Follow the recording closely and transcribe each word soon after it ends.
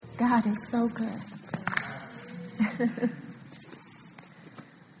God is so good.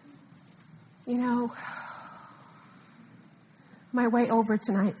 You know, my way over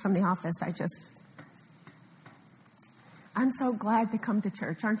tonight from the office, I'm so glad to come to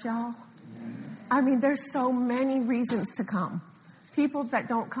church, aren't y'all? I mean, there's so many reasons to come. People that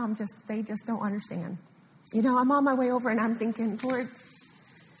don't come, they just don't understand. You know, I'm on my way over and I'm thinking, Lord,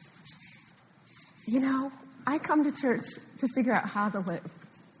 you know, I come to church to figure out how to live.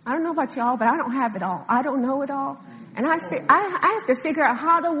 I don't know about y'all, but I don't have it all. I don't know it all. And I have to figure out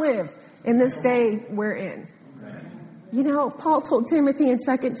how to live in this day we're in. You know, Paul told Timothy in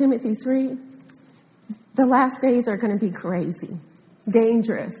 2 Timothy 3, the last days are going to be crazy,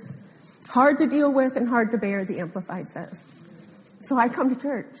 dangerous, hard to deal with and hard to bear, the Amplified says. So I come to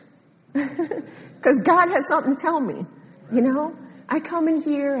church because God has something to tell me. You know, I come in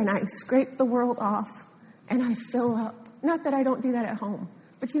here and I scrape the world off and I fill up. Not that I don't do that at home,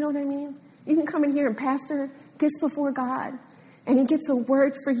 but you know what I mean? You can come in here and pastor gets before God and he gets a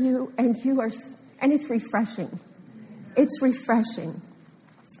word for you and it's refreshing. It's refreshing.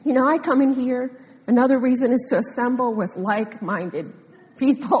 You know, I come in here. Another reason is to assemble with like-minded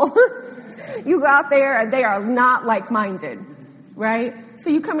people. You go out there and they are not like-minded, right?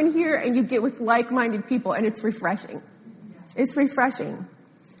 So you come in here and you get with like-minded people and it's refreshing. It's refreshing.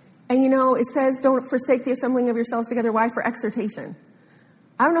 And you know, it says, don't forsake the assembling of yourselves together. Why? For exhortation.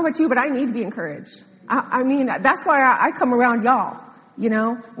 I don't know about you, but I need to be encouraged. I mean, that's why I come around y'all. You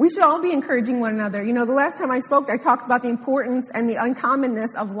know, we should all be encouraging one another. You know, the last time I spoke, I talked about the importance and the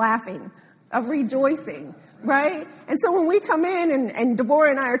uncommonness of laughing, of rejoicing, right? And so when we come in and Deborah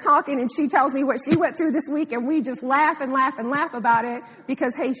and I are talking and she tells me what she went through this week and we just laugh and laugh and laugh about it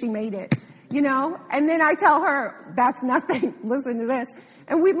because, hey, she made it, you know? And then I tell her, that's nothing. Listen to this.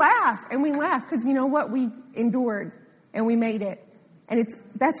 And we laugh because you know what? We endured and we made it. And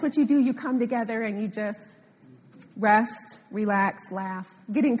that's what you do. You come together and you just rest, relax, laugh,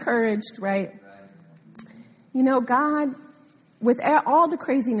 get encouraged, right? You know, God, with all the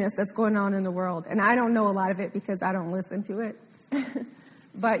craziness that's going on in the world, and I don't know a lot of it because I don't listen to it,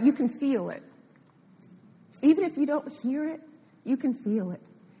 but you can feel it. Even if you don't hear it, you can feel it.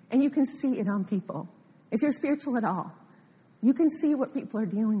 And you can see it on people. If you're spiritual at all, you can see what people are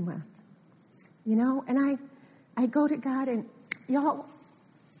dealing with. You know, and I go to God and, y'all,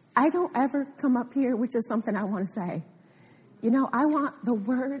 I don't ever come up here, which is something I want to say. You know, I want the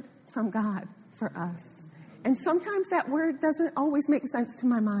word from God for us. And sometimes that word doesn't always make sense to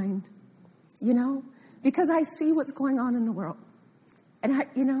my mind, you know, because I see what's going on in the world. And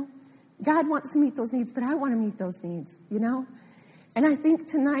you know, God wants to meet those needs, but I want to meet those needs, you know. And I think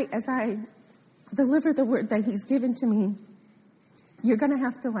tonight as I deliver the word that he's given to me, you're going to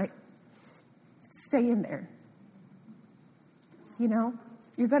have to stay in there. You know,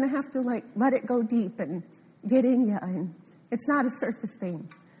 you're going to have to let it go deep and get in you. And it's not a surface thing,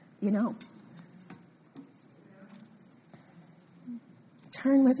 you know.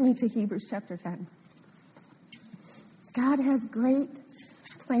 Turn with me to Hebrews chapter 10. God has great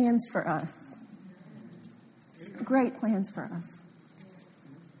plans for us. Great plans for us.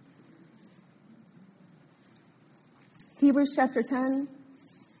 Hebrews chapter 10,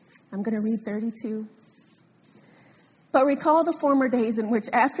 I'm going to read 32. But recall the former days in which,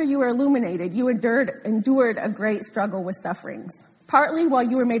 after you were illuminated, you endured a great struggle with sufferings. Partly while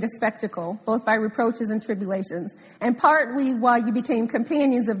you were made a spectacle, both by reproaches and tribulations, and partly while you became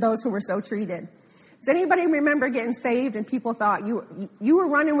companions of those who were so treated. Does anybody remember getting saved and people thought you were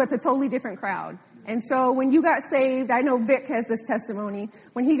running with a totally different crowd? And so when you got saved, I know Vic has this testimony.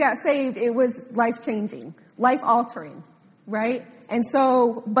 When he got saved, it was life-changing, life-altering, right? And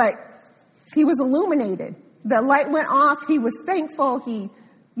so, but he was illuminated. The light went off. He was thankful. You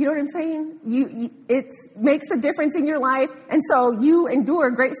know what I'm saying? It makes a difference in your life. And so you endure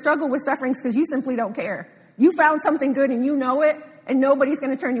a great struggle with sufferings because you simply don't care. You found something good and you know it, and nobody's going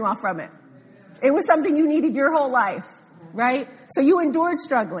to turn you off from it. It was something you needed your whole life, right? So you endured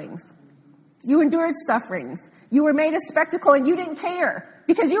strugglings. You endured sufferings. You were made a spectacle and you didn't care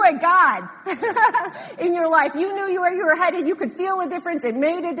because you had God in your life. You knew where you were headed. You could feel a difference. It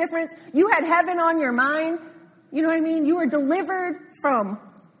made a difference. You had heaven on your mind. You know what I mean? You were delivered from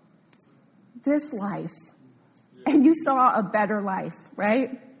this life and you saw a better life, right?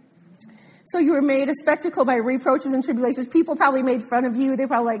 So you were made a spectacle by reproaches and tribulations. People probably made fun of you. They're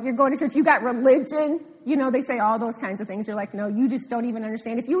probably like, you're going to church. You got religion. You know, they say all those kinds of things. You're like, no, you just don't even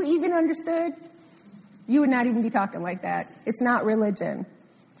understand. If you even understood, you would not even be talking like that. It's not religion,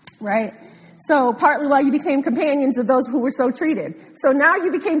 right? So partly while you became companions of those who were so treated. So now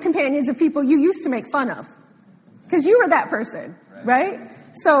you became companions of people you used to make fun of because you were that person, right?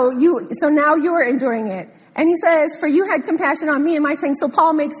 So now you're enduring it. And he says, for you had compassion on me in my chains. So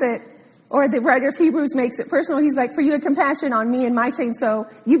Paul makes it, or the writer of Hebrews makes it personal. He's like, for you had compassion on me in my chains. So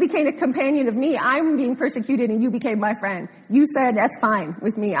you became a companion of me. I'm being persecuted and you became my friend. You said, that's fine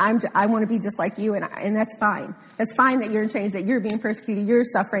with me. I want to be just like you. And that's fine. That's fine that you're in chains, that you're being persecuted. You're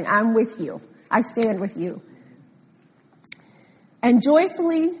suffering. I'm with you. I stand with you. And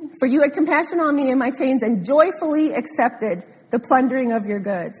joyfully, for you had compassion on me in my chains and joyfully accepted the plundering of your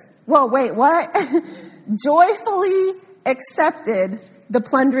goods. Whoa, wait, what? Joyfully accepted the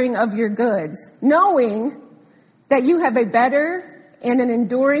plundering of your goods, knowing that you have a better and an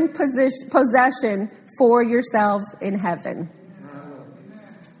enduring possession for yourselves in heaven.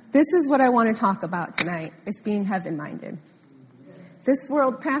 This is what I want to talk about tonight. It's being heaven-minded. This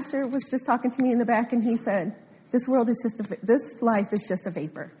world, Pastor was just talking to me in the back, and he said, this life is just a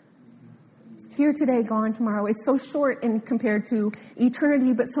vapor. Here today, gone tomorrow. It's so short in compared to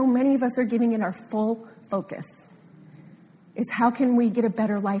eternity, but so many of us are giving it our full focus. It's how can we get a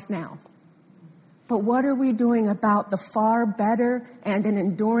better life now? But what are we doing about the far better and an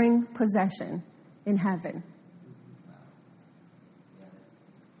enduring possession in heaven?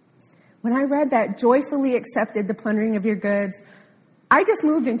 When I read that, joyfully accepted the plundering of your goods, I just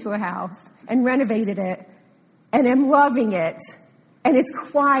moved into a house and renovated it and am loving it. And it's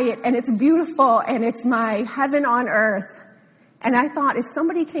quiet, and it's beautiful, and it's my heaven on earth. And I thought, if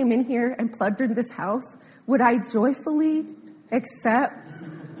somebody came in here and plundered this house, would I joyfully accept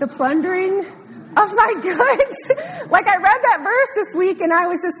the plundering of my goods? Like, I read that verse this week, and I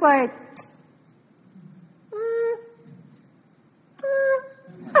was just like,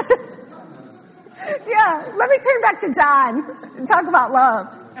 yeah, let me turn back to John and talk about love.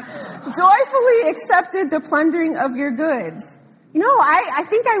 Joyfully accepted the plundering of your goods. I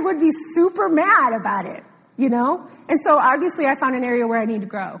think I would be super mad about it, And so obviously I found an area where I need to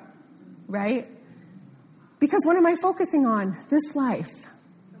grow, right? Because what am I focusing on? This life.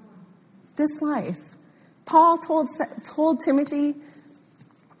 This life. Paul told Timothy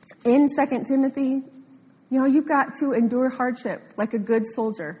in 2 Timothy, you've got to endure hardship like a good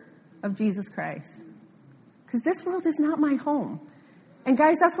soldier of Jesus Christ. Because this world is not my home. And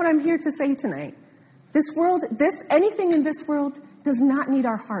guys, that's what I'm here to say tonight. Anything in this world does not need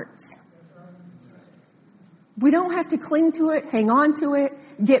our hearts. We don't have to cling to it, hang on to it,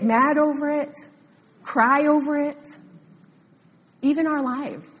 get mad over it, cry over it. Even our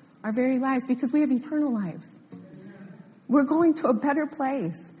lives, our very lives, because we have eternal lives. We're going to a better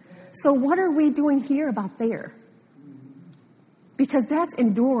place. So what are we doing here about there? Because that's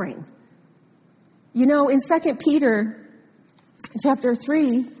enduring. In 2 Peter chapter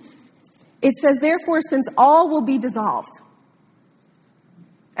 3, it says, therefore, since all will be dissolved.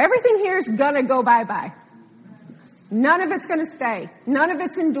 Everything here is going to go bye-bye. None of it's going to stay. None of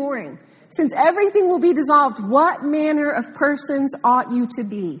it's enduring. Since everything will be dissolved, what manner of persons ought you to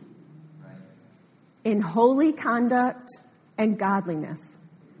be? In holy conduct and godliness.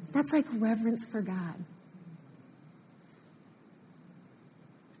 That's like reverence for God.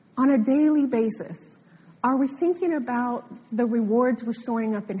 On a daily basis, are we thinking about the rewards we're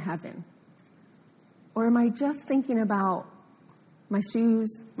storing up in heaven? Or am I just thinking about my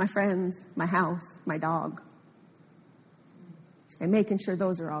shoes, my friends, my house, my dog, and making sure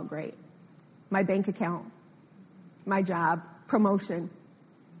those are all great? My bank account, my job, promotion.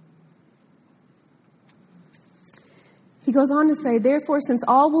 He goes on to say, therefore, since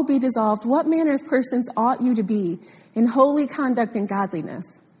all will be dissolved, what manner of persons ought you to be in holy conduct and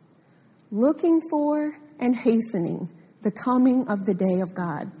godliness, looking for and hastening the coming of the day of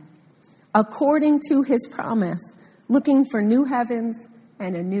God, according to his promise, looking for new heavens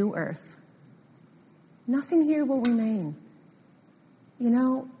and a new earth. Nothing here will remain.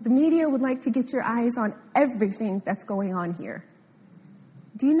 The media would like to get your eyes on everything that's going on here.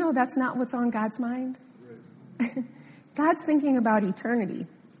 Do you know that's not what's on God's mind? God's thinking about eternity.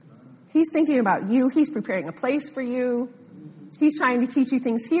 He's thinking about you. He's preparing a place for you. He's trying to teach you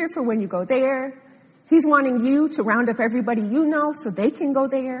things here for when you go there. He's wanting you to round up everybody you know so they can go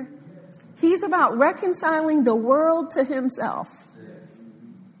there. He's about reconciling the world to himself.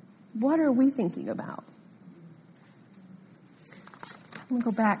 What are we thinking about? I'm going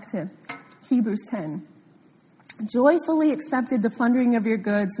to go back to Hebrews 10. Joyfully accepted the plundering of your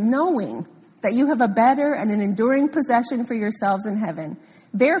goods, knowing that you have a better and an enduring possession for yourselves in heaven.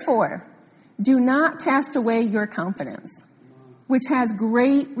 Therefore, do not cast away your confidence, which has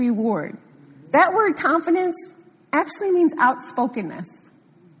great reward. That word confidence actually means outspokenness.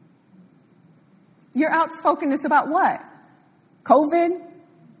 Your outspokenness about what? COVID?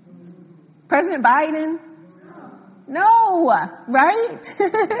 President Biden? No, right?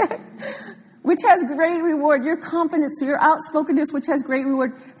 Which has great reward. Your confidence, your outspokenness, which has great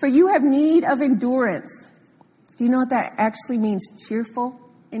reward. For you have need of endurance. Do you know what that actually means? Cheerful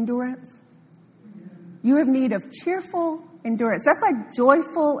endurance. You have need of cheerful endurance. That's like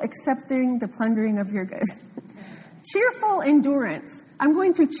joyful accepting the plundering of your goods. Cheerful endurance. I'm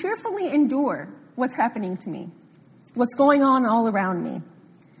going to cheerfully endure what's happening to me, what's going on all around me,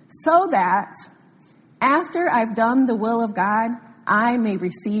 so that after I've done the will of God, I may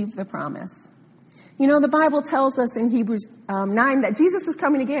receive the promise. You know, the Bible tells us in Hebrews 9 that Jesus is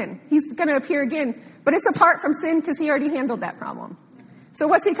coming again. He's going to appear again, but it's apart from sin because he already handled that problem. So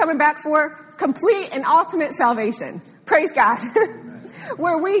what's he coming back for? Complete and ultimate salvation. Praise God.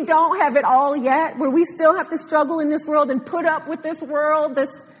 Where we don't have it all yet, where we still have to struggle in this world and put up with this world, this,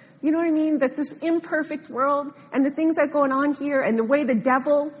 you know what I mean? That this imperfect world and the things that are going on here and the way the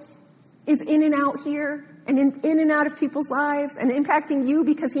devil is in and out here and in and out of people's lives and impacting you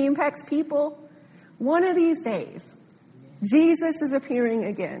because he impacts people. One of these days, Jesus is appearing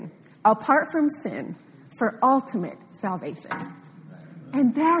again, apart from sin, for ultimate salvation.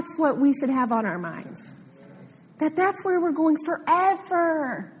 And that's what we should have on our minds. That's where we're going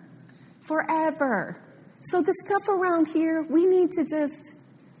forever. Forever. So the stuff around here, we need to just,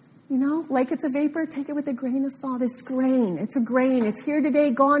 you know, like it's a vapor, take it with a grain of salt. It's grain. It's a grain. It's here today,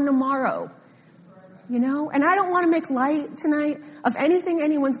 gone tomorrow. You know? And I don't want to make light tonight of anything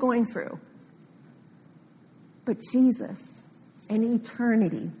anyone's going through. But Jesus and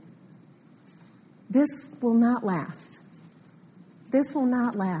eternity, this will not last. This will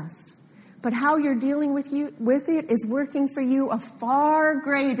not last. But how you're dealing with it is working for you a far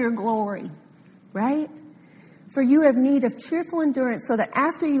greater glory, right? For you have need of cheerful endurance so that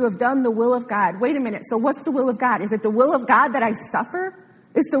after you have done the will of God. Wait a minute. So what's the will of God? Is it the will of God that I suffer?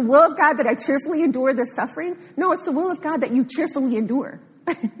 Is the will of God that I cheerfully endure the suffering? No, it's the will of God that you cheerfully endure,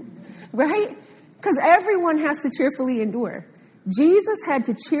 right? Because everyone has to cheerfully endure. Jesus had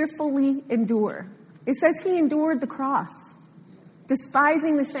to cheerfully endure. It says he endured the cross,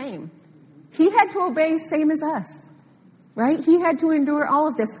 despising the shame. He had to obey same as us, right? He had to endure all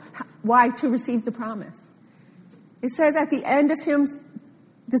of this. Why? To receive the promise. It says at the end of him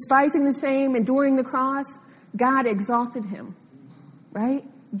despising the shame, enduring the cross, God exalted him, right?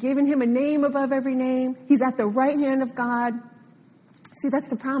 Giving him a name above every name. He's at the right hand of God. See, that's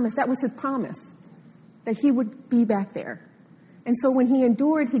the promise. That was his promise, that he would be back there. And so when he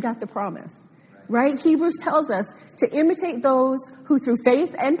endured, he got the promise. Right? Hebrews tells us to imitate those who through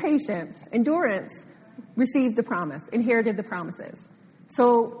faith and patience, endurance, received the promise, inherited the promises.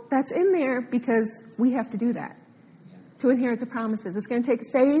 So that's in there because we have to do that to inherit the promises. It's going to take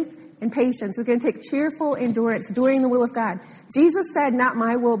faith and patience. It's going to take cheerful endurance, doing the will of God. Jesus said, not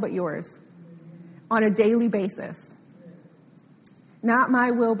my will, but yours, on a daily basis. Not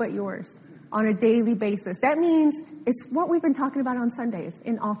my will, but yours, on a daily basis. That means it's what we've been talking about on Sundays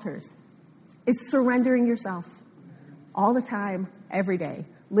in altars. It's surrendering yourself all the time, every day,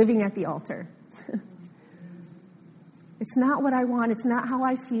 living at the altar. It's not what I want. It's not how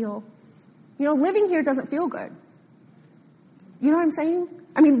I feel. You know, living here doesn't feel good. You know what I'm saying?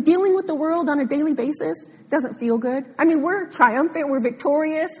 I mean, dealing with the world on a daily basis doesn't feel good. I mean, we're triumphant. We're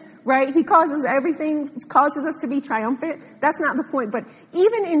victorious, right? He causes us to be triumphant. That's not the point. But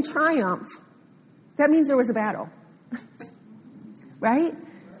even in triumph, that means there was a battle, right?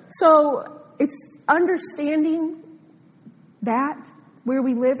 So it's understanding that where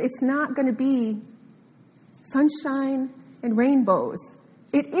we live, it's not going to be sunshine and rainbows.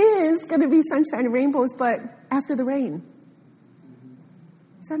 It is going to be sunshine and rainbows, but after the rain.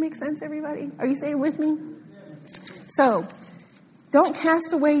 Does that make sense, everybody? Are you staying with me? So, don't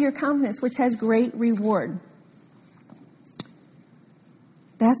cast away your confidence, which has great reward.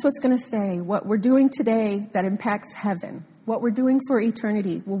 That's what's going to stay. What we're doing today that impacts heaven, what we're doing for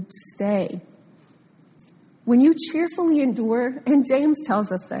eternity will stay. When you cheerfully endure, and James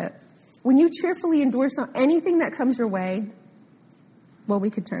tells us that, when you cheerfully endure anything that comes your way, well, we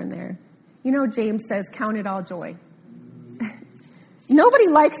could turn there. You know, James says, count it all joy. Nobody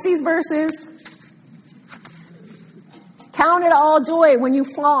likes these verses. Count it all joy when you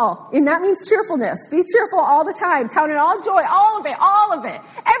fall. And that means cheerfulness. Be cheerful all the time. Count it all joy. All of it. All of it.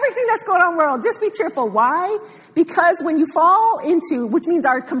 Everything that's going on in the world. Just be cheerful. Why? Because when you fall into, which means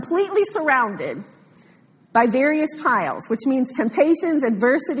are completely surrounded by various trials, which means temptations,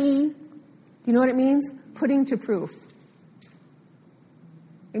 adversity. Do you know what it means? Putting to proof.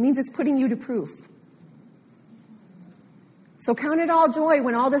 It means it's putting you to proof. So count it all joy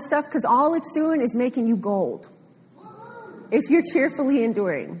when all this stuff, because all it's doing is making you gold. If you're cheerfully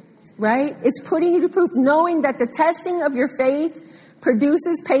enduring, right? It's putting you to proof, knowing that the testing of your faith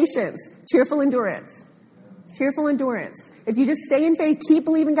produces patience, cheerful endurance. Cheerful endurance. If you just stay in faith, keep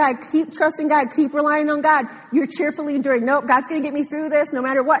believing God, keep trusting God, keep relying on God, you're cheerfully enduring. Nope, God's going to get me through this no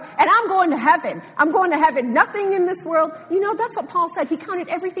matter what. And I'm going to heaven. I'm going to heaven. Nothing in this world. You know, that's what Paul said. He counted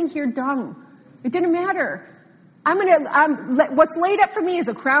everything here dung. It didn't matter. What's laid up for me is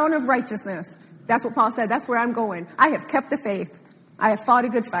a crown of righteousness. That's what Paul said. That's where I'm going. I have kept the faith. I have fought a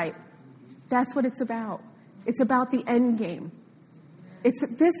good fight. That's what it's about. It's about the end game.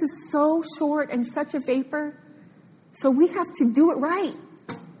 This is so short and such a vapor. So we have to do it right.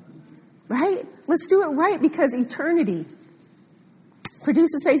 Right? Let's do it right, because eternity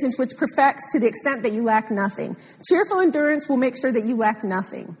produces patience, which perfects to the extent that you lack nothing. Cheerful endurance will make sure that you lack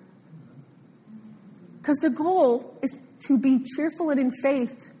nothing. Because the goal is to be cheerful and in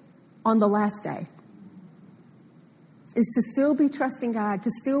faith on the last day. Is to still be trusting God, to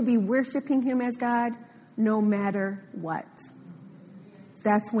still be worshiping Him as God, no matter what.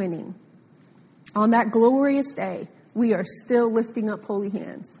 That's winning. On that glorious day, we are still lifting up holy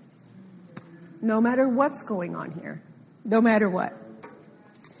hands. No matter what's going on here. No matter what.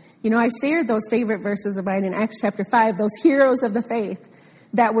 You know, I shared those favorite verses of mine in Acts chapter 5, those heroes of the faith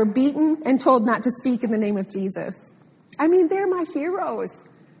that were beaten and told not to speak in the name of Jesus. I mean, they're my heroes.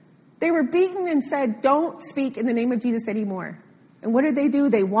 They were beaten and said, don't speak in the name of Jesus anymore. And what did they do?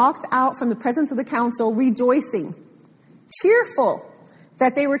 They walked out from the presence of the council rejoicing, cheerful,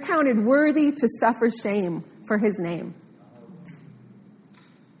 that they were counted worthy to suffer shame for His name.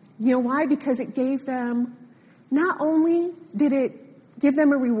 You know why? Because it gave them, not only did it give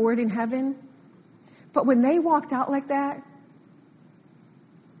them a reward in heaven, but when they walked out like that,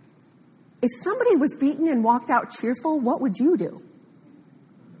 if somebody was beaten and walked out cheerful, what would you do?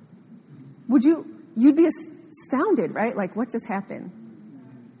 You'd be astounded, right? Like, what just happened?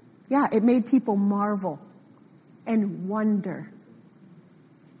 Yeah, it made people marvel and wonder.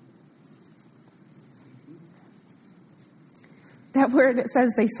 That word, it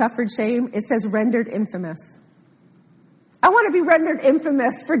says they suffered shame. It says rendered infamous. I want to be rendered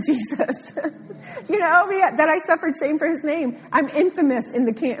infamous for Jesus. You know, that I suffered shame for His name. I'm infamous in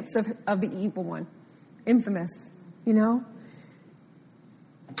the camps of the evil one. Infamous, you know.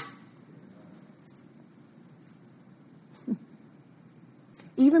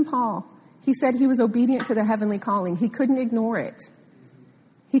 Even Paul, he said he was obedient to the heavenly calling. He couldn't ignore it.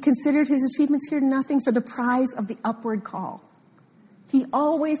 He considered his achievements here nothing for the prize of the upward call. He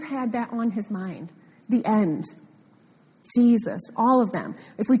always had that on his mind. The end. Jesus. All of them.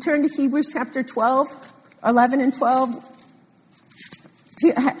 If we turn to Hebrews chapter 12, 11 and 12.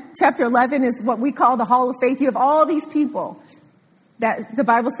 Chapter 11 is what we call the Hall of Faith. You have all these people that the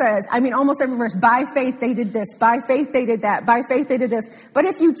Bible says, I mean, almost every verse, by faith they did this, by faith they did that, by faith they did this. But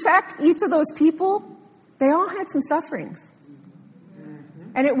if you check each of those people, they all had some sufferings.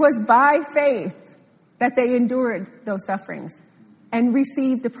 And it was by faith that they endured those sufferings and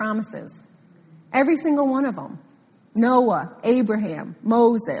received the promises. Every single one of them. Noah, Abraham,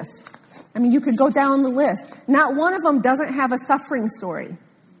 Moses. I mean, you could go down the list. Not one of them doesn't have a suffering story.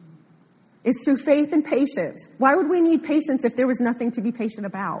 It's through faith and patience. Why would we need patience if there was nothing to be patient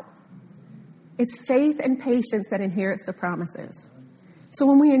about? It's faith and patience that inherits the promises. So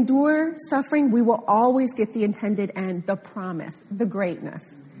when we endure suffering, we will always get the intended end, the promise, the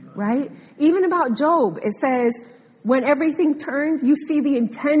greatness, right? Even about Job, it says, when everything turned, you see the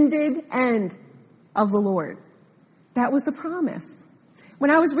intended end of the Lord. That was the promise.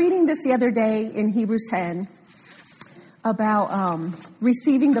 When I was reading this the other day in Hebrews 10 about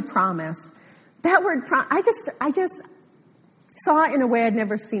receiving the promise, that word, I just saw it in a way I'd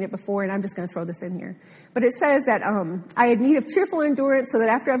never seen it before, and I'm just going to throw this in here. But it says that I had need of cheerful endurance so that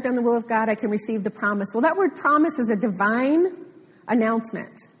after I've done the will of God, I can receive the promise. Well, that word promise is a divine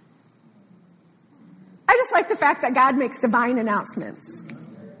announcement. I just like the fact that God makes divine announcements.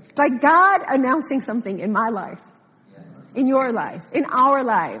 Like God announcing something in my life, in your life, in our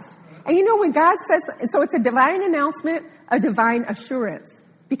lives. And you know, when God says, so it's a divine announcement, a divine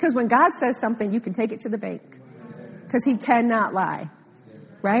assurance. Because when God says something, you can take it to the bank. Because He cannot lie.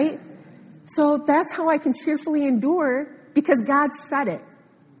 Right? So that's how I can cheerfully endure, because God said it.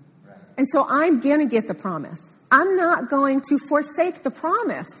 And so I'm going to get the promise. I'm not going to forsake the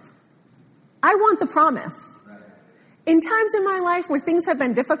promise. I want the promise. In times in my life where things have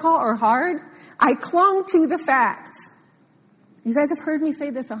been difficult or hard, I clung to the fact. You guys have heard me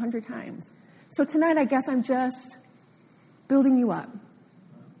say this 100 times. So tonight, I guess I'm just building you up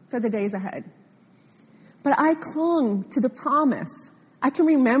for the days ahead. But I clung to the promise. I can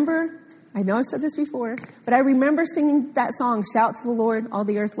remember I know I've said this before, but I remember singing that song, Shout to the Lord, All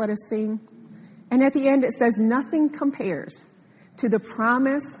the Earth Let Us Sing. And at the end it says, nothing compares to the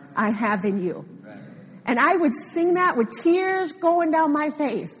promise I have in you. And I would sing that with tears going down my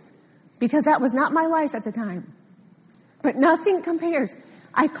face because that was not my life at the time. But nothing compares.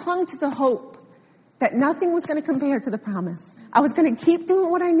 I clung to the hope that nothing was going to compare to the promise. I was going to keep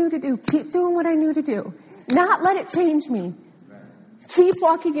doing what I knew to do, keep doing what I knew to do, not let it change me. Keep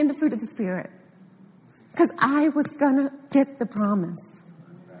walking in the fruit of the Spirit because I was going to get the promise.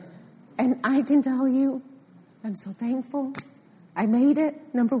 And I can tell you, I'm so thankful. I made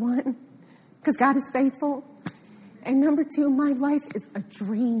it, number one, because God is faithful. And number two, my life is a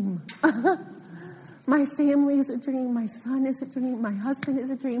dream. My family is a dream. My son is a dream. My husband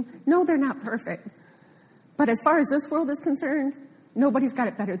is a dream. No, they're not perfect. But as far as this world is concerned, nobody's got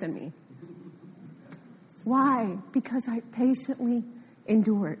it better than me. Why? Because I patiently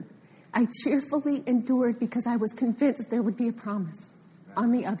endured. I cheerfully endured because I was convinced there would be a promise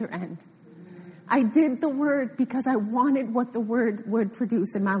on the other end. I did the word because I wanted what the word would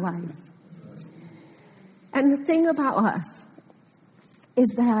produce in my life. And the thing about us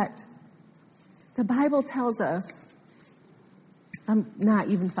is that the Bible tells us, I'm not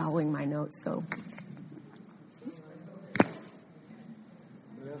even following my notes, so.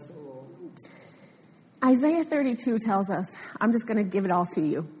 Isaiah 32 tells us, I'm just going to give it all to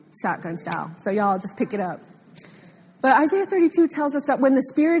you, shotgun style, so y'all just pick it up. But Isaiah 32 tells us that when the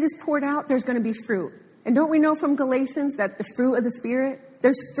Spirit is poured out, there's going to be fruit. And don't we know from Galatians that the fruit of the Spirit,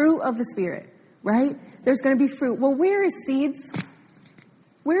 there's fruit of the Spirit, right? There's going to be fruit. Well, where is seeds?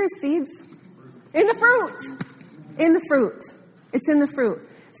 Where is seeds? In the fruit. In the fruit. It's in the fruit.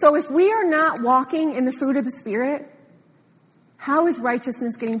 So if we are not walking in the fruit of the Spirit, how is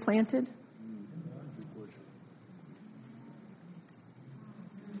righteousness getting planted?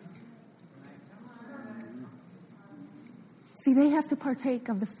 See, they have to partake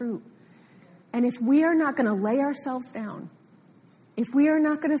of the fruit. And if we are not going to lay ourselves down, if we are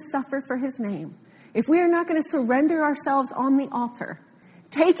not going to suffer for his name, if we are not going to surrender ourselves on the altar,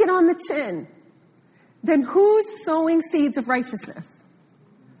 take it on the chin, then who's sowing seeds of righteousness?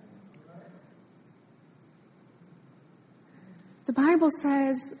 The Bible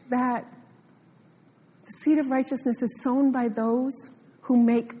says that the seed of righteousness is sown by those who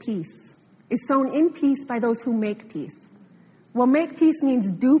make peace. Is sown in peace by those who make peace. Well, make peace means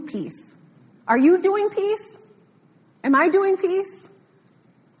do peace. Are you doing peace? Am I doing peace?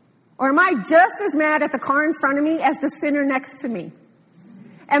 Or am I just as mad at the car in front of me as the sinner next to me?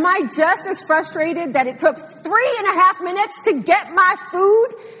 Am I just as frustrated that it took 3.5 minutes to get my food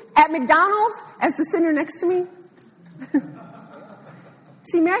at McDonald's as the sinner next to me?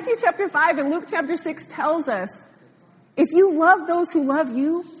 See, Matthew chapter 5 and Luke chapter 6 tells us, if you love those who love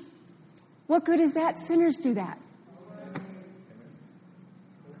you, what good is that? Sinners do that.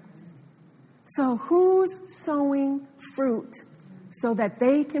 So who's sowing fruit so that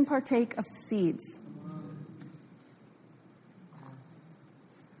they can partake of seeds?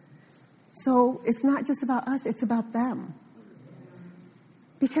 So it's not just about us, it's about them.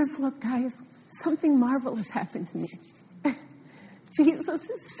 Because look, guys, something marvelous happened to me. Jesus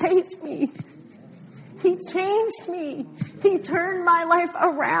saved me. He changed me. He turned my life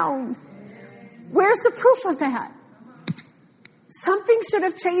around. Where's the proof of that? Something should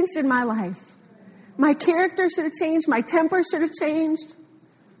have changed in my life. My character should have changed. My temper should have changed.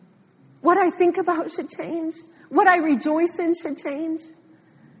 What I think about should change. What I rejoice in should change.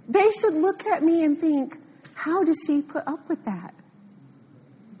 They should look at me and think, how does she put up with that?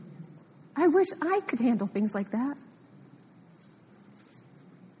 I wish I could handle things like that.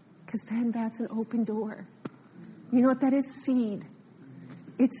 Because then that's an open door. You know what that is? Seed.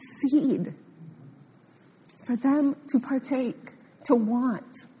 It's seed. For them to partake, to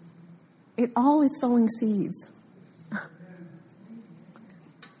want. It all is sowing seeds.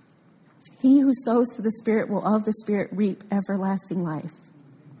 He who sows to the Spirit will of the Spirit reap everlasting life.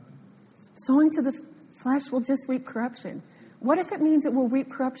 Sowing to the flesh will just reap corruption. What if it means it will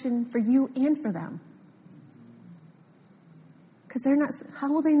reap corruption for you and for them? Because they're not,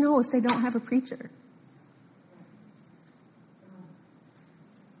 how will they know if they don't have a preacher?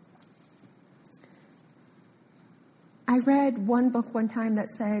 I read one book one time that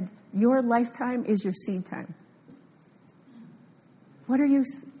said, your lifetime is your seed time.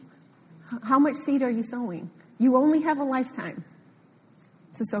 How much seed are you sowing? You only have a lifetime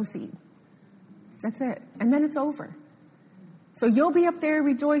to sow seed. That's it. And then it's over. So you'll be up there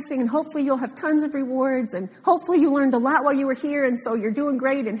rejoicing, and hopefully you'll have tons of rewards, and hopefully you learned a lot while you were here, and so you're doing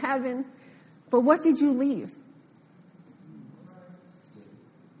great in heaven. But what did you leave?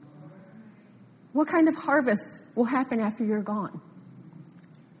 What kind of harvest will happen after you're gone?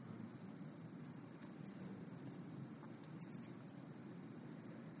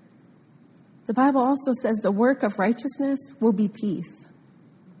 The Bible also says the work of righteousness will be peace,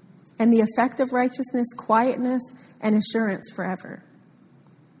 and the effect of righteousness, quietness, and assurance forever.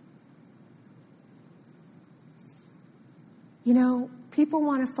 You know, people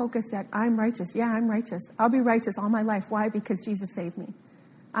want to focus that I'm righteous. Yeah, I'm righteous. I'll be righteous all my life. Why? Because Jesus saved me.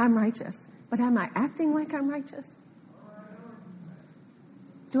 I'm righteous. But am I acting like I'm righteous?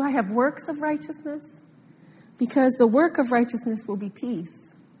 Do I have works of righteousness? Because the work of righteousness will be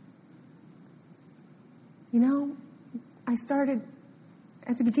peace. You know, I started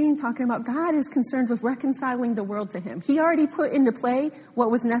at the beginning talking about God is concerned with reconciling the world to him. He already put into play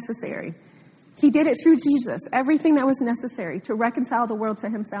what was necessary. He did it through Jesus, everything that was necessary to reconcile the world to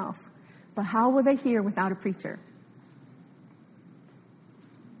himself. But how will they hear without a preacher?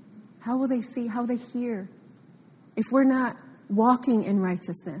 How will they see? How will they hear? If we're not walking in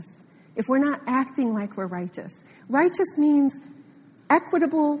righteousness, if we're not acting like we're righteous. Righteous means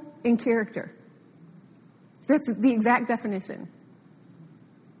equitable in character. That's the exact definition.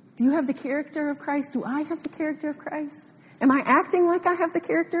 Do you have the character of Christ? Do I have the character of Christ? Am I acting like I have the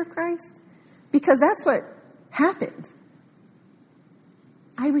character of Christ? Because that's what happened.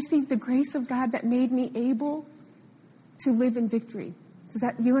 I received the grace of God that made me able to live in victory.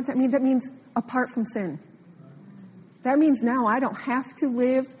 You know what that means? That means apart from sin. That means now I don't have to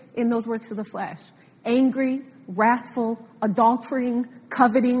live in those works of the flesh. Angry, wrathful, adultering,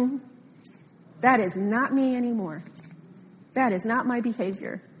 coveting. That is not me anymore. That is not my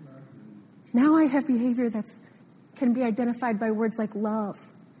behavior. Now I have behavior that can be identified by words like love,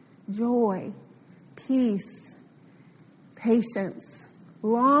 joy, peace, patience,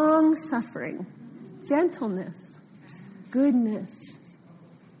 long-suffering, gentleness, goodness.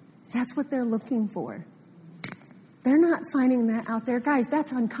 That's what they're looking for. They're not finding that out there. Guys,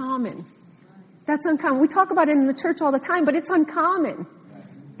 that's uncommon. That's uncommon. We talk about it in the church all the time, but it's uncommon.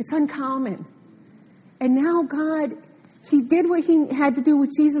 It's uncommon. And now God, he did what he had to do with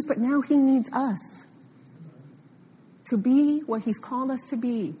Jesus, but now he needs us to be what he's called us to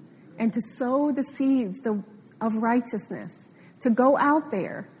be and to sow the seeds of righteousness, to go out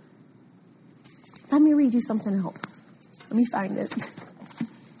there. Let me read you something else. Let me find it.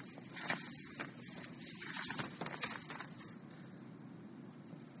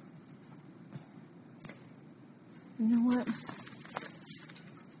 You know what?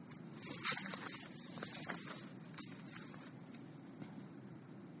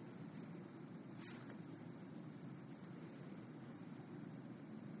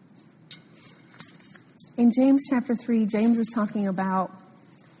 In James chapter 3, James is talking about,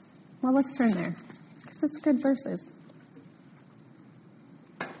 well, let's turn there, because it's good verses.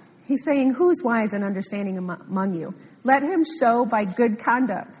 He's saying, who's wise and understanding among you? Let him show by good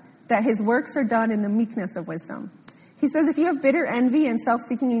conduct that his works are done in the meekness of wisdom. He says, if you have bitter envy and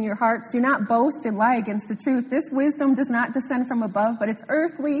self-seeking in your hearts, do not boast and lie against the truth. This wisdom does not descend from above, but it's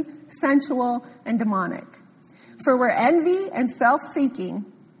earthly, sensual, and demonic. For where envy and self-seeking,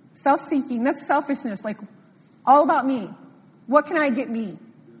 that's selfishness, like all about me. What can I get me?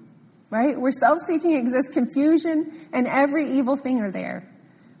 Right? Where self-seeking exists, confusion and every evil thing are there.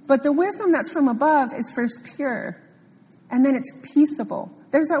 But the wisdom that's from above is first pure, and then it's peaceable.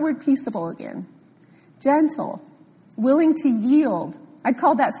 There's that word peaceable again. Gentle, willing to yield. I'd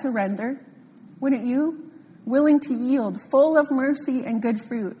call that surrender, wouldn't you? Willing to yield, full of mercy and good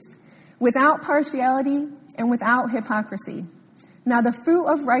fruits, without partiality and without hypocrisy. Now the fruit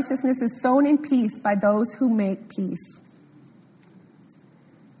of righteousness is sown in peace by those who make peace.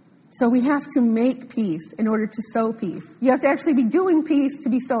 So we have to make peace in order to sow peace. You have to actually be doing peace to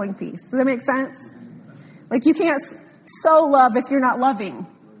be sowing peace. Does that make sense? Like you can't sow love if you're not loving.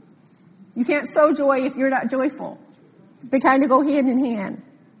 You can't sow joy if you're not joyful. They kind of go hand in hand.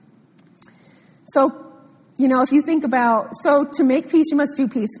 So, you know, if you think about, so to make peace, you must do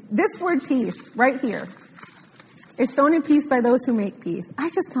peace. This word peace right here is sown in peace by those who make peace. I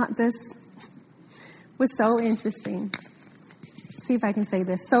just thought this was so interesting. Let's see if I can say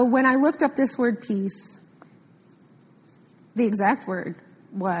this. So when I looked up this word peace, the exact word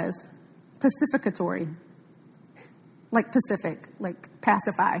was pacificatory. Like Pacific, like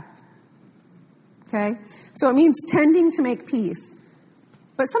pacify. Okay? So it means tending to make peace.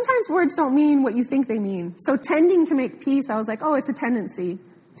 But sometimes words don't mean what you think they mean. So tending to make peace, I was like, oh, it's a tendency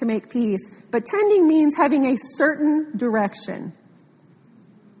to make peace. But tending means having a certain direction.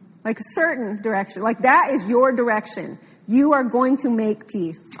 Like a certain direction. Like that is your direction. You are going to make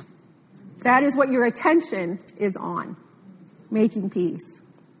peace. That is what your attention is on. Making peace.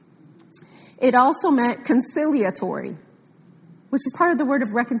 It also meant conciliatory, which is part of the word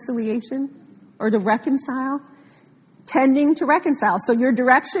of reconciliation, or to reconcile, tending to reconcile. So your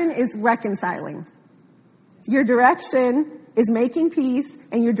direction is reconciling. Your direction is making peace,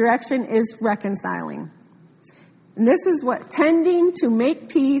 and your direction is reconciling. And this is what, tending to make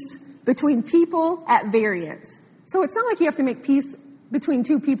peace between people at variance. So it's not like you have to make peace between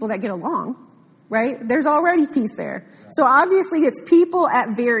two people that get along, right? There's already peace there. So obviously it's people at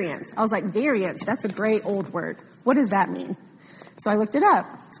variance. I was like, variance, that's a great old word. What does that mean? So I looked it up.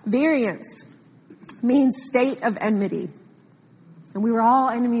 Variance means state of enmity. And we were all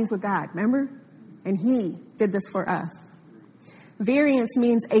enemies with God, remember? And he did this for us. Variance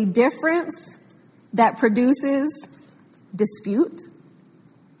means a difference that produces dispute,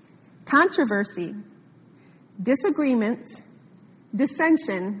 controversy, disagreement,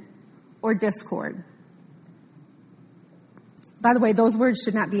 dissension, or discord. By the way, those words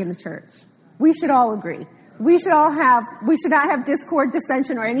should not be in the church. We should all agree. We should not have discord,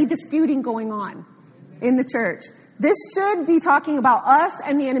 dissension, or any disputing going on in the church. This should be talking about us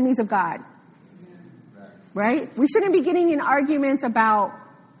and the enemies of God. Right? We shouldn't be getting in arguments about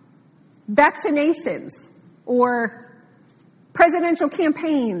vaccinations or presidential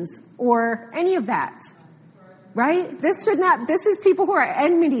campaigns or any of that. Right? This is people who are at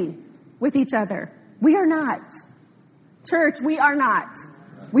enmity with each other. We are not. Church, we are not.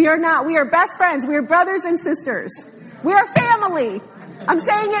 We are not. We are best friends. We are brothers and sisters. We are family. I'm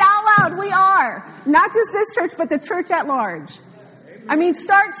saying it out loud. We are. Not just this church, but the church at large. I mean,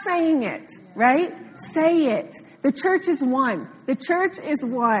 start saying it, right? Say it. The church is one. The church is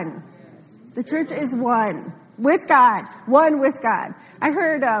one. The church is one. With God. One with God. I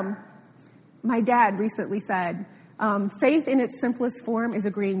heard my dad recently said, faith in its simplest form is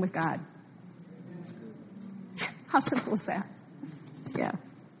agreeing with God. How simple is that? Yeah.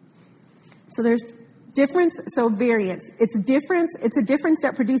 So there's difference, so variance. It's a difference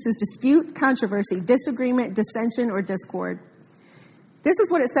that produces dispute, controversy, disagreement, dissension, or discord. This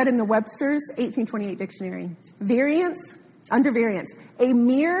is what it said in the Webster's 1828 dictionary. Variance, under variance, a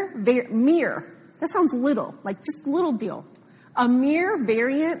mere, that sounds little, like just little deal. A mere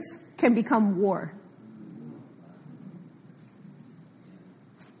variance can become war.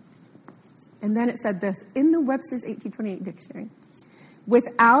 And then it said this, in the Webster's 1828 dictionary.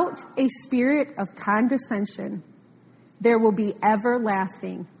 Without a spirit of condescension, there will be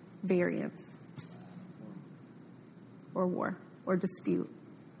everlasting variance. Or war. Or dispute,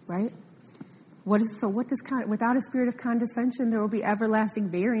 right? Without a spirit of condescension, there will be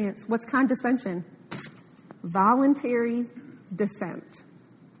everlasting variance. What's condescension? Voluntary dissent.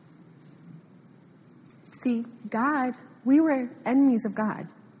 See, God, we were enemies of God.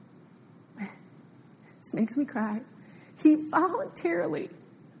 This makes me cry. He voluntarily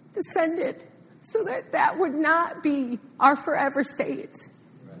descended so that would not be our forever state.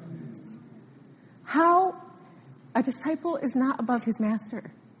 How? A disciple is not above his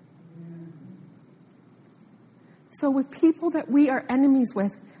master. So with people that we are enemies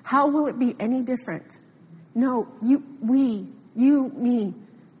with, how will it be any different? No, me.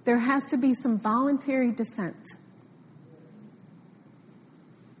 There has to be some voluntary dissent.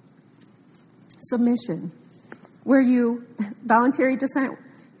 Submission. Voluntary dissent,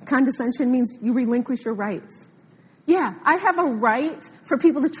 condescension means you relinquish your rights. Yeah, I have a right for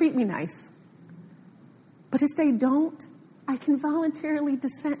people to treat me nice. But if they don't, I can voluntarily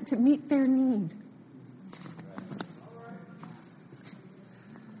dissent to meet their need.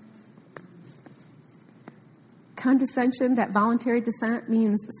 Condescension, that voluntary dissent,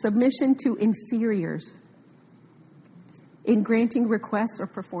 means submission to inferiors in granting requests or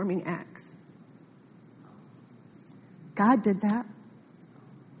performing acts. God did that.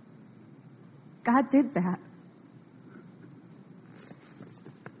 God did that.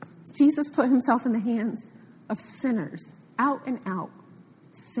 Jesus put himself in the hands of sinners, out and out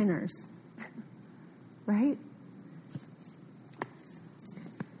sinners, right?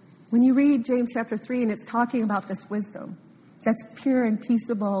 When you read James chapter 3 and it's talking about this wisdom that's pure and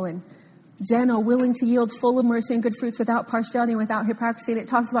peaceable and gentle, willing to yield, full of mercy and good fruits, without partiality and without hypocrisy, and it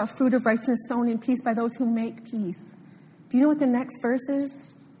talks about fruit of righteousness sown in peace by those who make peace. Do you know what the next verse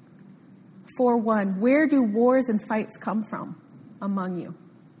is? 4:1. Where do wars and fights come from among you?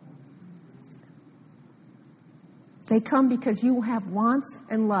 They come because you have wants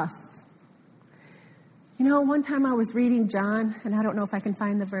and lusts. You know, one time I was reading John, and I don't know if I can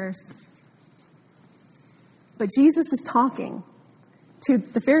find the verse, but Jesus is talking to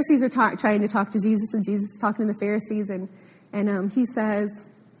the Pharisees, are trying to talk to Jesus, and Jesus is talking to the Pharisees, and he says,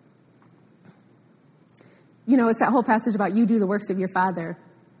 you know, it's that whole passage about you do the works of your father.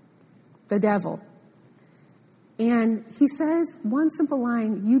 the devil. And he says one simple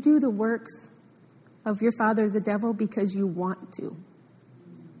line, you do the works of your father, the devil, because you want to.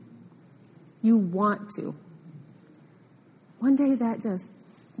 You want to. One day that just,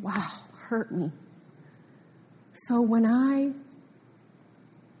 hurt me. So when I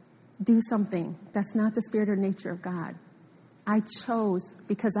do something that's not the spirit or nature of God, I chose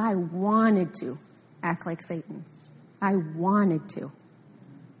because I wanted to act like Satan. I wanted to.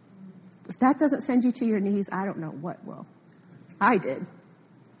 If that doesn't send you to your knees, I don't know what will. I did.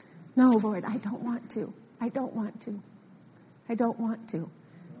 No, Lord, I don't want to. I don't want to. I don't want to.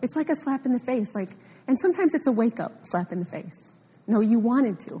 It's like a slap in the face. And sometimes it's a wake-up slap in the face. No, you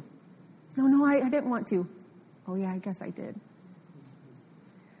wanted to. No, I didn't want to. Oh, yeah, I guess I did.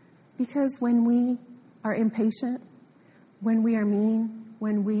 Because when we are impatient, when we are mean,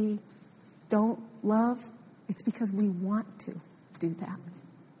 when we don't love, it's because we want to do that.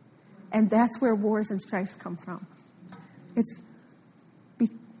 And that's where wars and strifes come from. It's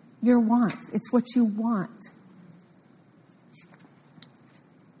your wants. It's what you want.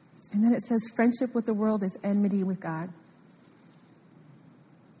 And then it says, friendship with the world is enmity with God.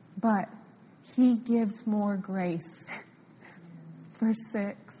 But he gives more grace. Verse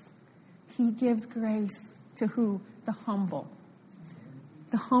 6. He gives grace to who? The humble.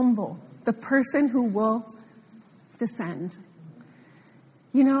 The humble. The person who will descend.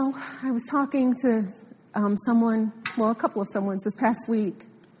 You know, I was talking to someone, a couple of someones this past week.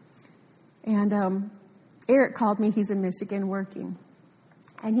 And Eric called me. He's in Michigan working.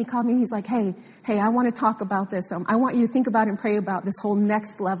 And he called me and he's like, hey, I want to talk about this. I want you to think about and pray about this whole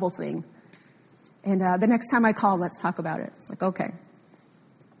next level thing. And the next time I call, let's talk about it. Like, okay.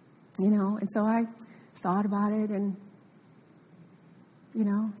 And so I thought about it and,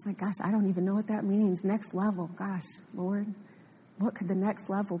 it's like, gosh, I don't even know what that means. Next level. Gosh, Lord, what could the next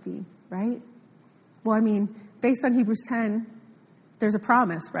level be, right? Well, based on Hebrews 10, there's a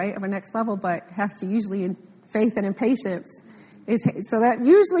promise, right, of a next level, but it has to usually in faith and in patience. So that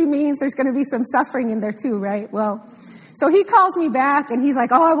usually means there's going to be some suffering in there too, right? Well, so he calls me back and he's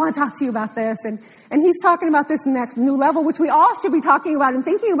like, I want to talk to you about this. And he's talking about this next new level, which we all should be talking about and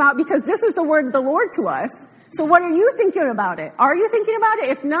thinking about because this is the word of the Lord to us. So what are you thinking about it? Are you thinking about it?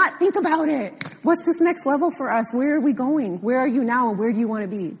 If not, think about it. What's this next level for us? Where are we going? Where are you now and where do you want to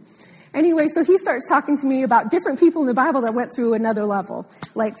be? Anyway, so he starts talking to me about different people in the Bible that went through another level.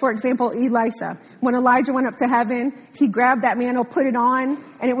 Like, for example, Elisha. When Elijah went up to heaven, he grabbed that mantle, put it on,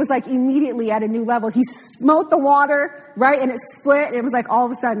 and it was like immediately at a new level. He smote the water, right, and it split, and it was like all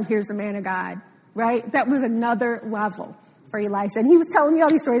of a sudden, here's the man of God, right? That was another level for Elisha. And he was telling me all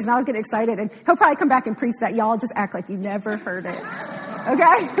these stories, and I was getting excited, and he'll probably come back and preach that. Y'all just act like you never heard it,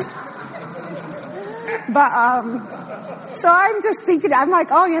 okay? But, so I'm just thinking, I'm like,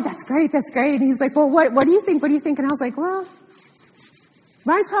 oh, yeah, that's great. And he's like, well, what do you think? And I was like, well,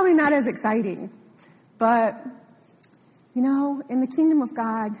 mine's probably not as exciting. But, in the kingdom of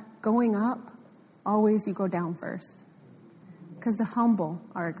God, going up, always you go down first. Because the humble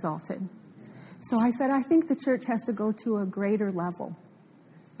are exalted. So I said, I think the church has to go to a greater level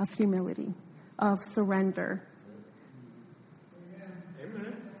of humility, of surrender,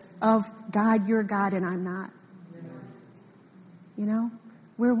 of God, you're God and I'm not.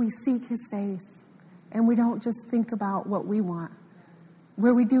 Where we seek his face and we don't just think about what we want,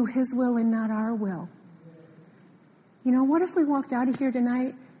 where we do his will and not our will. What if we walked out of here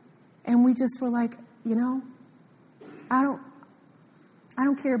tonight and we just were like, I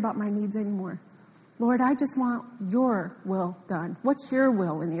don't care about my needs anymore. Lord, I just want your will done. What's your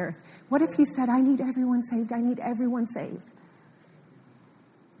will in the earth? What if he said, I need everyone saved. I need everyone saved.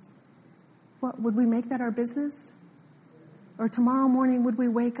 What, would we make that our business? Or tomorrow morning, would we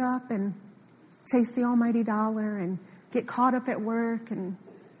wake up and chase the almighty dollar and get caught up at work? And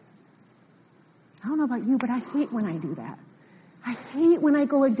I don't know about you, but I hate when I do that. I hate when I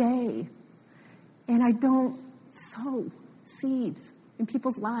go a day and I don't sow seeds in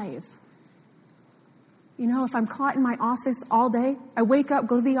people's lives. If I'm caught in my office all day, I wake up,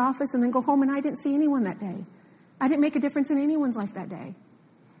 go to the office, and then go home, and I didn't see anyone that day. I didn't make a difference in anyone's life that day.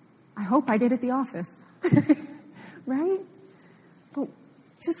 I hope I did at the office. Right? But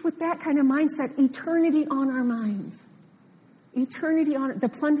just with that kind of mindset, eternity on our minds. Eternity on the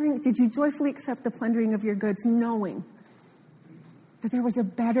plundering. Did you joyfully accept the plundering of your goods, knowing that there was a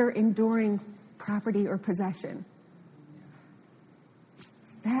better enduring property or possession?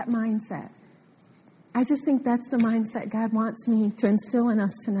 That mindset. I just think that's the mindset God wants me to instill in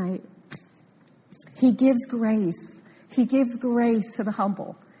us tonight. He gives grace. He gives grace to the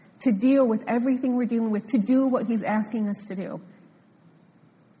humble to deal with everything we're dealing with, to do what he's asking us to do.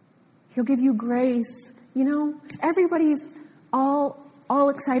 He'll give you grace. You know, everybody's all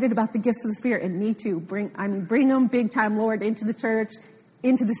excited about the gifts of the Spirit, and me too. Bring them big time, Lord, into the church,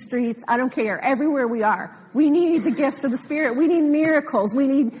 into the streets. I don't care. Everywhere we are, we need the gifts of the Spirit. We need miracles. We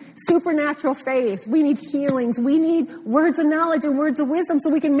need supernatural faith. We need healings. We need words of knowledge and words of wisdom so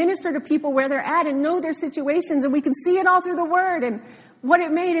we can minister to people where they're at and know their situations, and we can see it all through the Word and what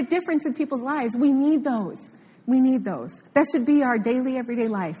it made a difference in people's lives. We need those. We need those. That should be our daily, everyday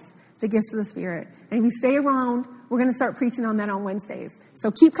life, the gifts of the Spirit. And if you stay around, we're going to start preaching on that on Wednesdays.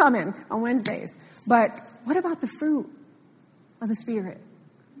 So keep coming on Wednesdays. But what about the fruit of the Spirit?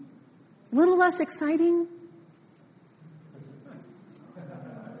 A little less exciting?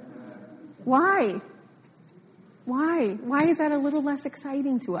 Why? Why? Why is that a little less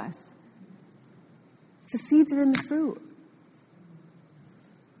exciting to us? The seeds are in the fruit.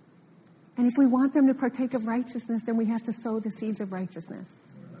 And if we want them to partake of righteousness, then we have to sow the seeds of righteousness.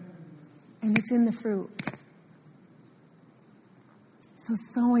 And it's in the fruit. So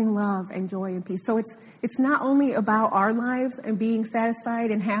sowing love and joy and peace. So it's not only about our lives and being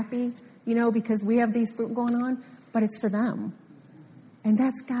satisfied and happy, you know, because we have these fruit going on, but it's for them. And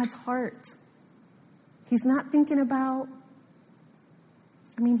that's God's heart. He's not thinking about,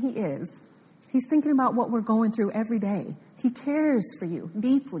 he is. He's thinking about what we're going through every day. He cares for you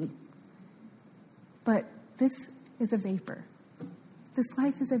deeply. But this is a vapor. This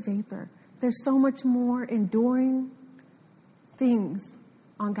life is a vapor. There's so much more enduring things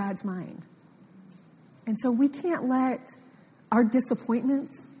on God's mind. And so we can't let our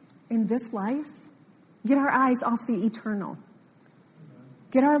disappointments in this life get our eyes off the eternal.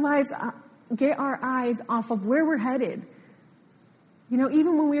 Get our eyes off of where we're headed. You know,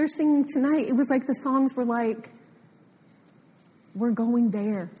 even when we were singing tonight, it was like the songs were like, we're going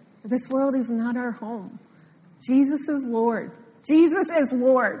there. This world is not our home. Jesus is Lord. Jesus is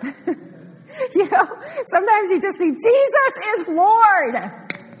Lord. You know, sometimes you just need, Jesus is Lord.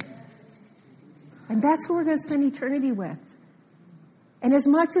 And that's who we're going to spend eternity with. And as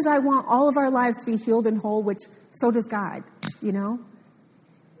much as I want all of our lives to be healed and whole, which so does God, you know,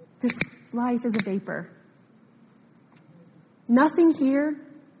 this life is a vapor. Nothing here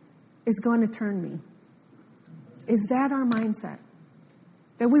is going to turn me. Is that our mindset?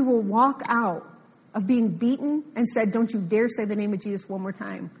 That we will walk out of being beaten and said, don't you dare say the name of Jesus one more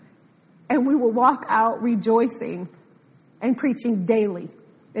time. And we will walk out rejoicing and preaching daily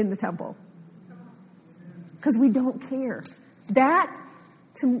in the temple. Because we don't care. That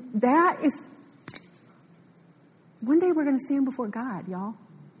is, one day we're going to stand before God, y'all.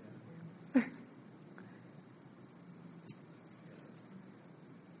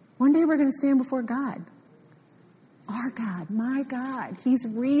 One day we're going to stand before God. Our God, my God, He's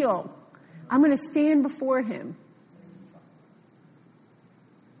real. I'm going to stand before Him.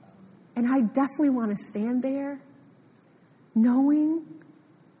 And I definitely want to stand there knowing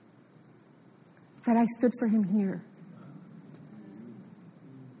that I stood for Him here.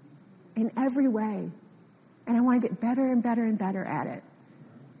 In every way. And I want to get better and better and better at it.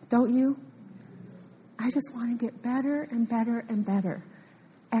 Don't you? I just want to get better and better and better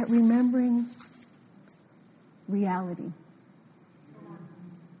at remembering reality.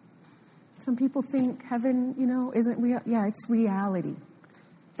 Some people think heaven, you know, isn't real. Yeah, it's reality.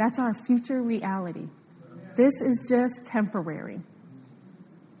 That's our future reality. This is just temporary.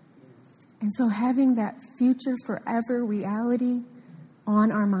 And so having that future forever reality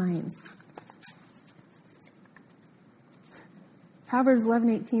on our minds. Proverbs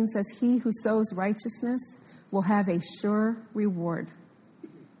 11:18 says, he who sows righteousness will have a sure reward.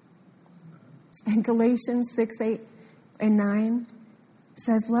 And Galatians 6:8-9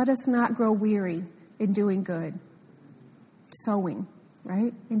 says, let us not grow weary in doing good. Sowing,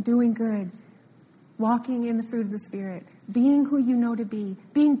 right? In doing good. Walking in the fruit of the Spirit. Being who you know to be.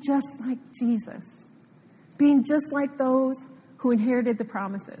 Being just like Jesus. Being just like those who inherited the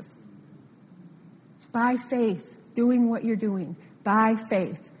promises. By faith, doing what you're doing. By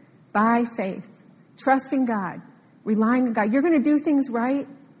faith. By faith. Trusting God. Relying on God. You're going to do things right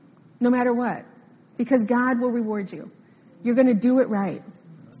no matter what. Because God will reward you. You're going to do it right.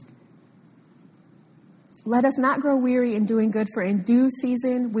 Let us not grow weary in doing good, for in due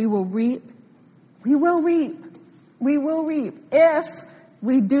season we will reap. We will reap. We will reap if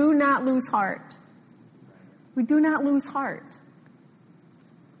we do not lose heart. We do not lose heart.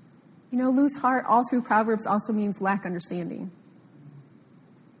 You know, lose heart all through Proverbs also means lack understanding.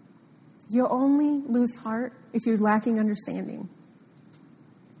 You'll only lose heart if you're lacking understanding.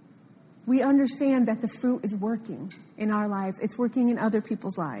 We understand that the fruit is working in our lives. It's working in other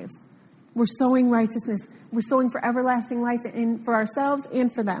people's lives. We're sowing righteousness. We're sowing for everlasting life for ourselves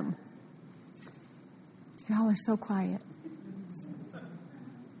and for them. Y'all are so quiet.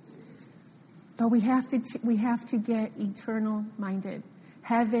 But we have to get eternal minded,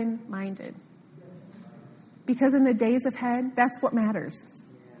 heaven minded. Because in the days ahead, that's what matters.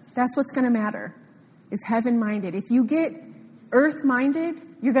 That's what's going to matter, is heaven minded. If you get earth minded,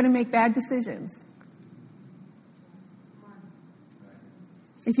 you're going to make bad decisions.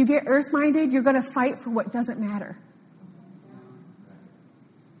 If you get earth minded, you're going to fight for what doesn't matter.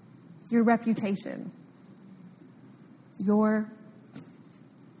 Your reputation.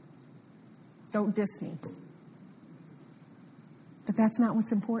 Don't diss me. But that's not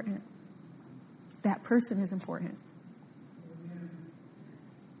what's important. That person is important.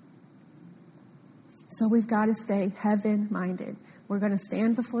 So we've got to stay heaven-minded. We're going to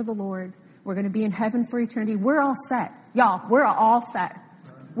stand before the Lord. We're going to be in heaven for eternity. We're all set. Y'all, we're all set.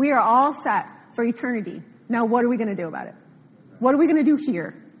 We are all set for eternity. Now, what are we going to do about it? What are we going to do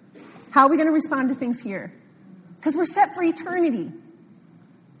here? How are we going to respond to things here? Because we're set for eternity.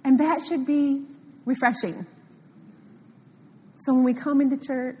 And that should be refreshing. So when we come into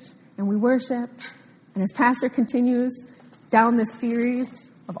church and we worship, and as Pastor continues down this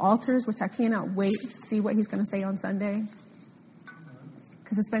series of altars, which I cannot wait to see what he's going to say on Sunday,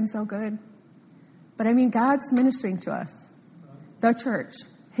 because it's been so good. But I mean, God's ministering to us, the church,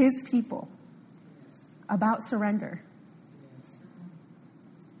 his people, about surrender.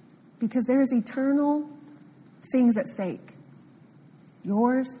 Because there's eternal things at stake.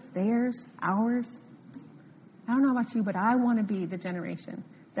 Yours, theirs, ours. I don't know about you, but I want to be the generation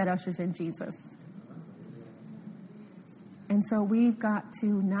that ushers in Jesus. And so we've got to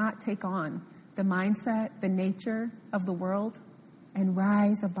not take on the mindset, the nature of the world, and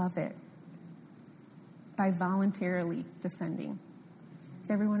rise above it by voluntarily descending.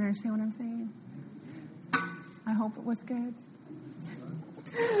 Does everyone understand what I'm saying? I hope it was good.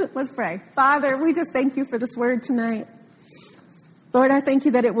 Let's pray. Father, we just thank you for this word tonight. Lord, I thank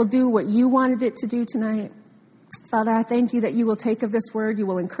you that it will do what you wanted it to do tonight. Father, I thank you that you will take of this word, you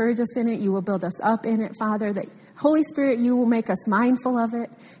will encourage us in it, you will build us up in it, Father, that Holy Spirit, you will make us mindful of it.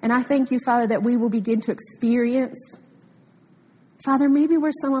 And I thank you, Father, that we will begin to experience, Father, maybe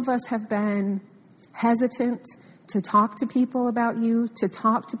where some of us have been hesitant to talk to people about you, to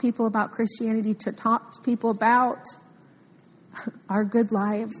talk to people about Christianity, to talk to people about our good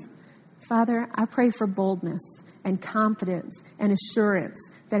lives. Father, I pray for boldness and confidence and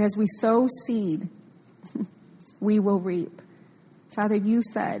assurance that as we sow seed, we will reap. Father, you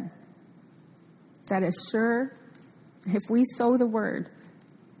said that as sure, if we sow the word,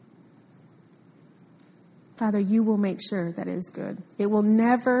 Father, you will make sure that it is good. It will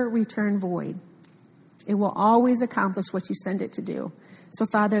never return void. It will always accomplish what you send it to do. So,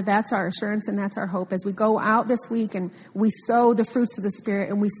 Father, that's our assurance and that's our hope. As we go out this week and we sow the fruits of the Spirit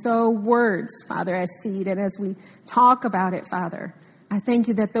and we sow words, Father, as seed, and as we talk about it, Father, I thank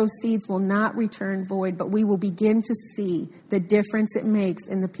you that those seeds will not return void, but we will begin to see the difference it makes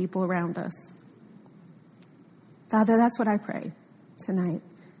in the people around us. Father, that's what I pray tonight.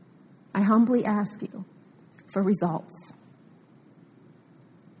 I humbly ask you for results.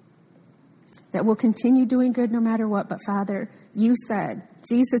 That we'll continue doing good no matter what. But Father, you said,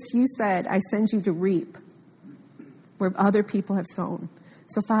 Jesus, you said, I send you to reap where other people have sown.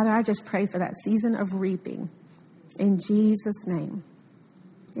 So Father, I just pray for that season of reaping. In Jesus' name,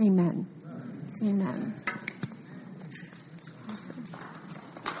 amen. Amen.